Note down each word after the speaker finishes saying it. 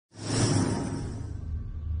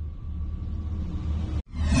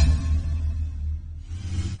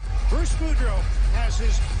has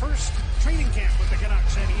his first training camp with the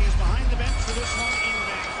Canucks, and he is behind the bench for this one in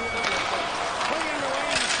Vancouver. Play underway,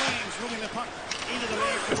 and the Flames moving the puck into the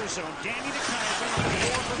Vancouver zone. Danny DeKaiser on the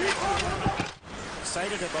floor for Vancouver.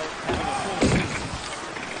 Excited about having a full season.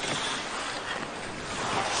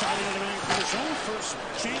 Puck shot into the Vancouver zone. First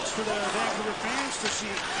chance for the Vancouver fans to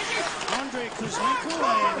see Andrei Kuzmenko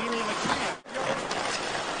and Ilya Mikheyev.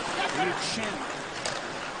 Reed Shen.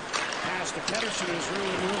 Pass to Pedersen, who's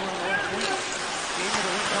really moving on the left wing. Game with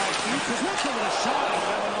a wing by feet. Kuzmenko with a shot and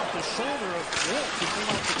that went off the shoulder of Wolf. He came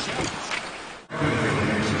off the challenge.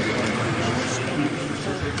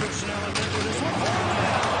 Personnel in there with this one.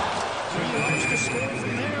 He likes to score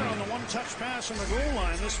from there on the one-touch pass on the goal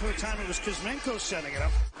line. This time it was Kuzmenko setting it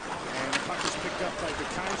up. And the puck is picked up by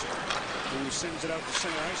DeKaiser, who sends it out to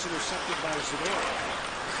center ice, intercepted by Zador.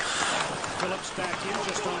 Phillips back in,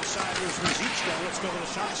 just onside was Ruzicka. Let's go to the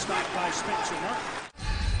shot, stopped by Spencer Martin.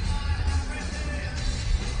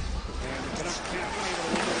 And the Canucks can't win able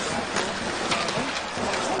to win the back goal.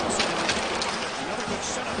 Another good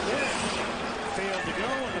setup there. Failed to go,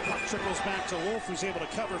 and the puck trickles back to Wolf, who's able to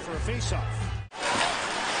cover for a face-off.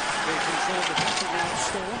 They control the puck, and now it's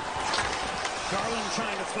stolen. Garland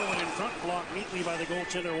trying to throw it in front, blocked neatly by the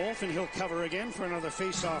goaltender Wolf, and he'll cover again for another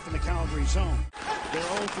face-off in the Calgary zone. They're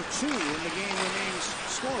 0 for 2, and the game remains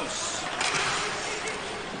scoreless.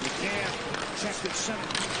 McCann checked at center.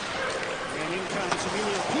 And in comes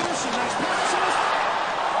Emilio Peterson. Nice pass.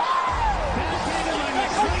 Backhanded by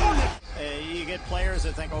McLean. You get players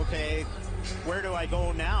that think, okay, where do I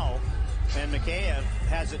go now? And Mikheyev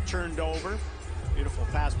has it turned over. Beautiful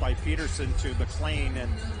pass by Peterson to McLean,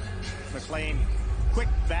 and McLean, quick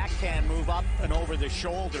backhand move up and over the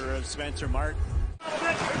shoulder of Spencer Martin.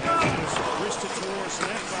 Wristed towards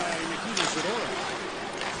net by Nikita Zadora.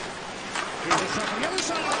 Here's a shot from the other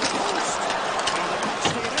side of the post. And the puck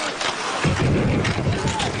stayed out.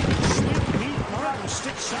 Smith beat Martin,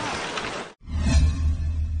 stick shot.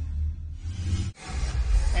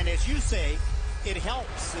 And as you say, it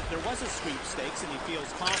helps that there was a sweepstakes and he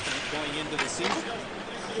feels confident going into the season.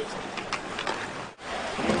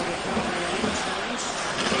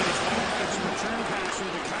 Return pass from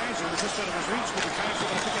DeKaiser, just out of his reach, but DeKaiser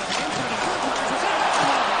will pick it up again.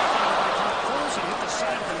 And hit the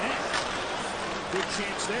side of the net. Good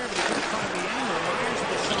chance there, but he couldn't find the angle.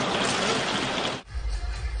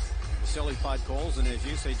 Silly pot goals, and as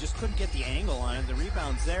you say, just couldn't get the angle on it. The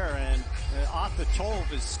rebound's there, and off the toe of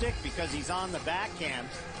his stick because he's on the backhand.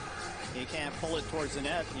 He can't pull it towards the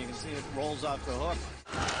net, and you can see it rolls off the hook.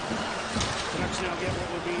 Canucks now get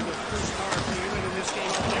what would be the first power play unit in this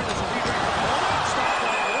game. There was a redirect. Stopped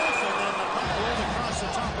by Wolf, and then the puck rolled across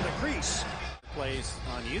the top of the crease. Plays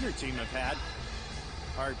on either team have had.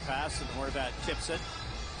 Hard pass, and Horvat tips it.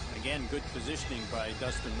 Again, good positioning by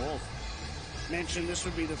Dustin Wolf. Mentioned this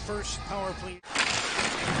would be the first power play.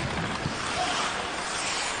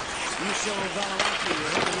 Michel Valimaki,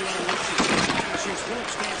 here's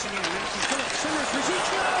Phillips dancing in. Phillips centers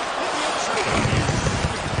Ruzicka.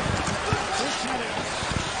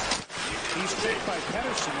 He's checked by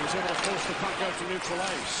Pedersen. He's able to force the puck out to neutral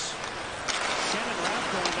ice. Shannon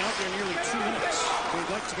Rathbone out there nearly 2 minutes. They'd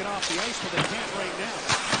like to get off the ice, but they can't right now.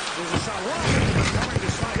 There's a shot. Covering to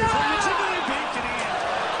Snyder. They banked it in.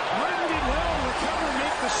 Martin did well to recover and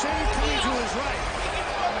make the save coming to his right.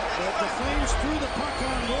 But the Flames threw the puck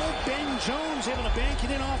on goal. Ben Jones able to bank it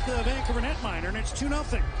in off the Vancouver netminder, and it's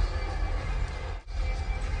 2-0.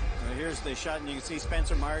 Here's the shot, and you can see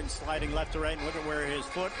Spencer Martin sliding left to right, and look at where his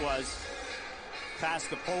foot was past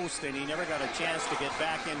the post, and he never got a chance to get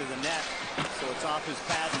back into the net, so it's off his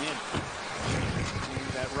pad and in.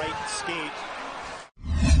 That right skate.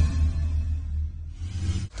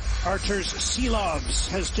 Arturs Silovs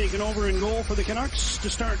has taken over in goal for the Canucks to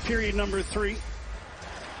start period number 3.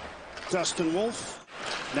 Dustin Wolf.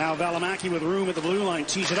 Now Valimaki with room at the blue line.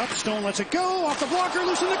 Tees it up. Stone lets it go. Off the blocker.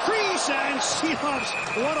 Loose in the crease. And Silovs,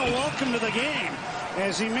 what a welcome to the game.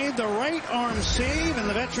 As he made the right arm save. And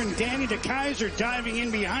the veteran Danny DeKaiser diving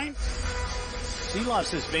in behind.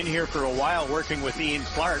 Silovs has been here for a while working with Ian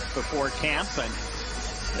Clark before camp. And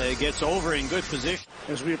gets over in good position.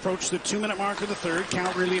 As we approach the 2-minute mark of the third.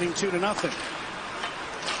 Calgary leading 2-0.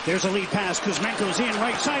 There's a lead pass. Kuzmenko's in.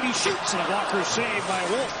 Right side. He shoots. And a blocker save by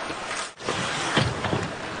Wolf.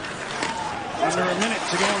 Under a minute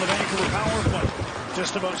to go on the Vancouver power play.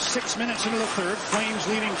 Just about 6 minutes into the third. Flames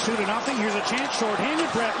leading 2-0. Here's a chance.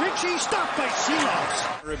 Short-handed. Brett Ritchie stopped by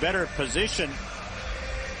Silovs. For a better position.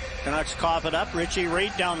 Canucks cough it up. Ritchie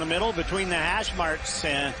right down the middle between the hash marks.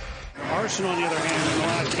 Arsenal, on the other hand, in the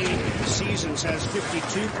last 8 seasons has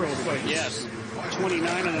 52 pro plays. Yes.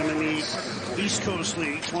 29 of them in the East Coast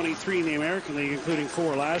League, 23 in the American League, including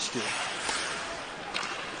 4 last year.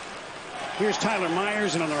 Here's Tyler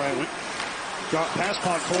Myers in on the right wing. Drop pass,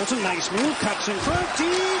 Pod Colton, nice move, cuts in front,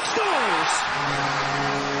 deep, scores!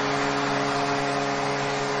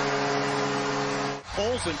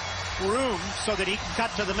 Colton room so that he can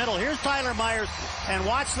cut to the middle. Here's Tyler Myers, and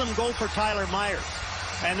watch them go for Tyler Myers.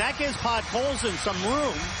 And that gives Pod Colton some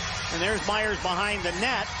room, and there's Myers behind the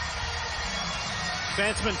net.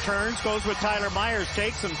 Defenseman turns, goes with Tyler Myers,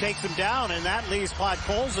 takes him down, and that leaves Pod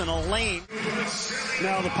Colton a lane.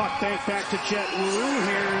 Now the puck back to Jet Wu.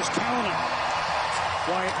 Here's Kalanick.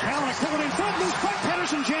 Wyatt Kalanick pulling in front, loose puck,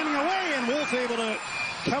 Pettersson jamming away, and Wolf able to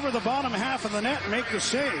cover the bottom half of the net and make the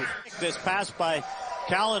save. This pass by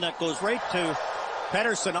Kalanick goes right to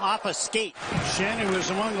Pettersson off a skate. Shannon was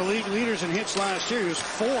among the league leaders in hits last year. He was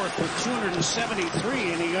 4th with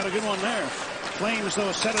 273, and he got a good one there. Flames,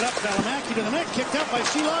 though, set it up. Valimaki to the net, kicked up by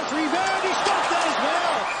Seeloff. Rebound, he stopped that as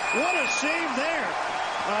well. What a save there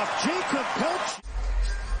of Jacob Pelche.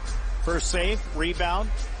 First save, rebound,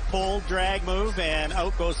 pull, drag move, and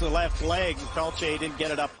out goes the left leg. Pelche didn't get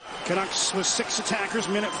it up. Canucks with 6 attackers,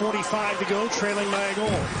 minute 45 to go, trailing by a goal.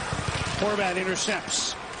 Horvat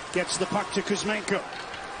intercepts, gets the puck to Kuzmenko.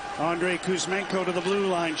 Andrei Kuzmenko to the blue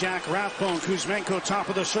line. Jack Rathbone. Kuzmenko top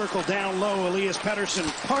of the circle. Down low. Elias Pettersson.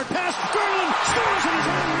 Hard pass. Garland scores in his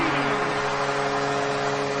own rebound.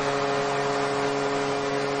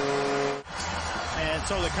 And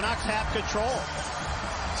so the Canucks have control.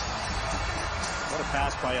 What a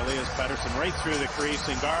pass by Elias Pettersson right through the crease.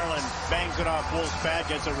 And Garland bangs it off Wolf's pad.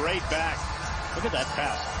 Gets it right back. Look at that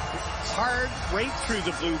pass. Hard right through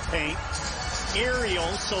the blue paint.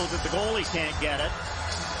 Aerial so that the goalie can't get it.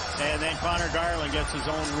 And then Connor Garland gets his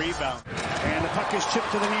own rebound. And the puck is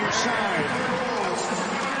chipped to the near side.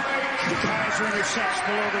 The Kaiser intercepts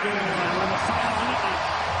below the goal line. On the final minute,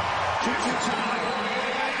 2-2 tie.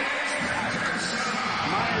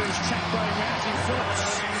 Myers checked by Matthew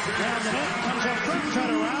Phillips. Down the net, comes up front,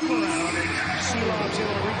 trying to wrap around. Seeloff's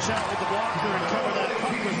able to reach out with the blocker and cover that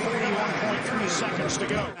puck with 41.3 seconds to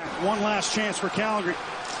go. One last chance for Calgary.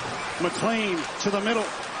 McLean to the middle.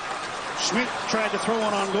 Schmidt tried to throw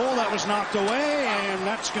one on goal. That was knocked away, and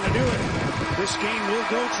that's going to do it. This game will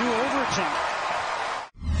go to overtime.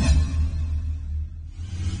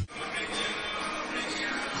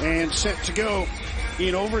 And set to go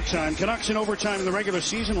in overtime. Canucks in overtime in the regular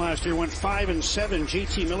season last year went 5-7.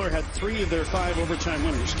 JT Miller had 3 of their 5 overtime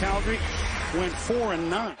winners. Calgary went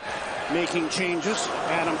 4-9. Making changes.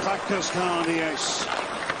 Adam Klapka's on the ice.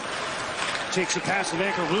 Takes a pass to the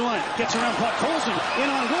Vancouver blue line. Gets around Puck Colson. In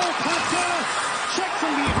on goal. Klapka. Check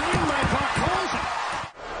from behind by Puck Colson.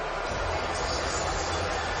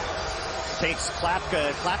 Takes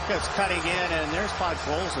Klapka. Klapka's cutting in, and there's Puck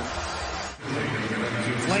Colson.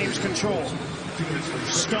 Flames control.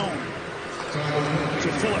 Stone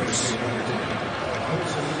to Phillips.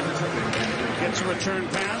 Gets a return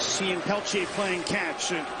pass. He and Pelche playing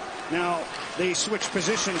catch. And now they switch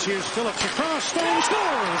positions. Here's Phillips across. Stone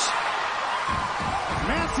scores.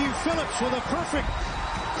 Matthew Phillips with a perfect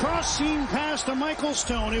cross-seam pass to Michael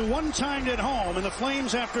Stone, who one-timed at home. And the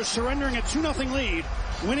Flames, after surrendering a 2-0 lead,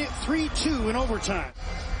 win it 3-2 in overtime.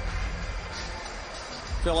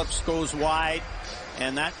 Phillips goes wide,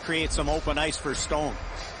 and that creates some open ice for Stone.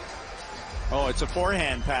 Oh, it's a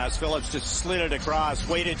forehand pass. Phillips just slid it across,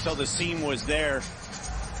 waited till the seam was there.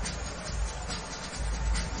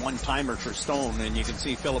 One-timer for Stone, and you can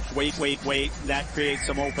see Phillips wait. That creates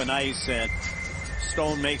some open ice, and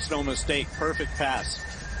Stone makes no mistake. Perfect pass.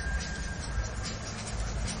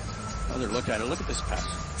 Another look at it. Look at this pass.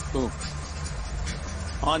 Boom.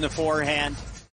 On the forehand.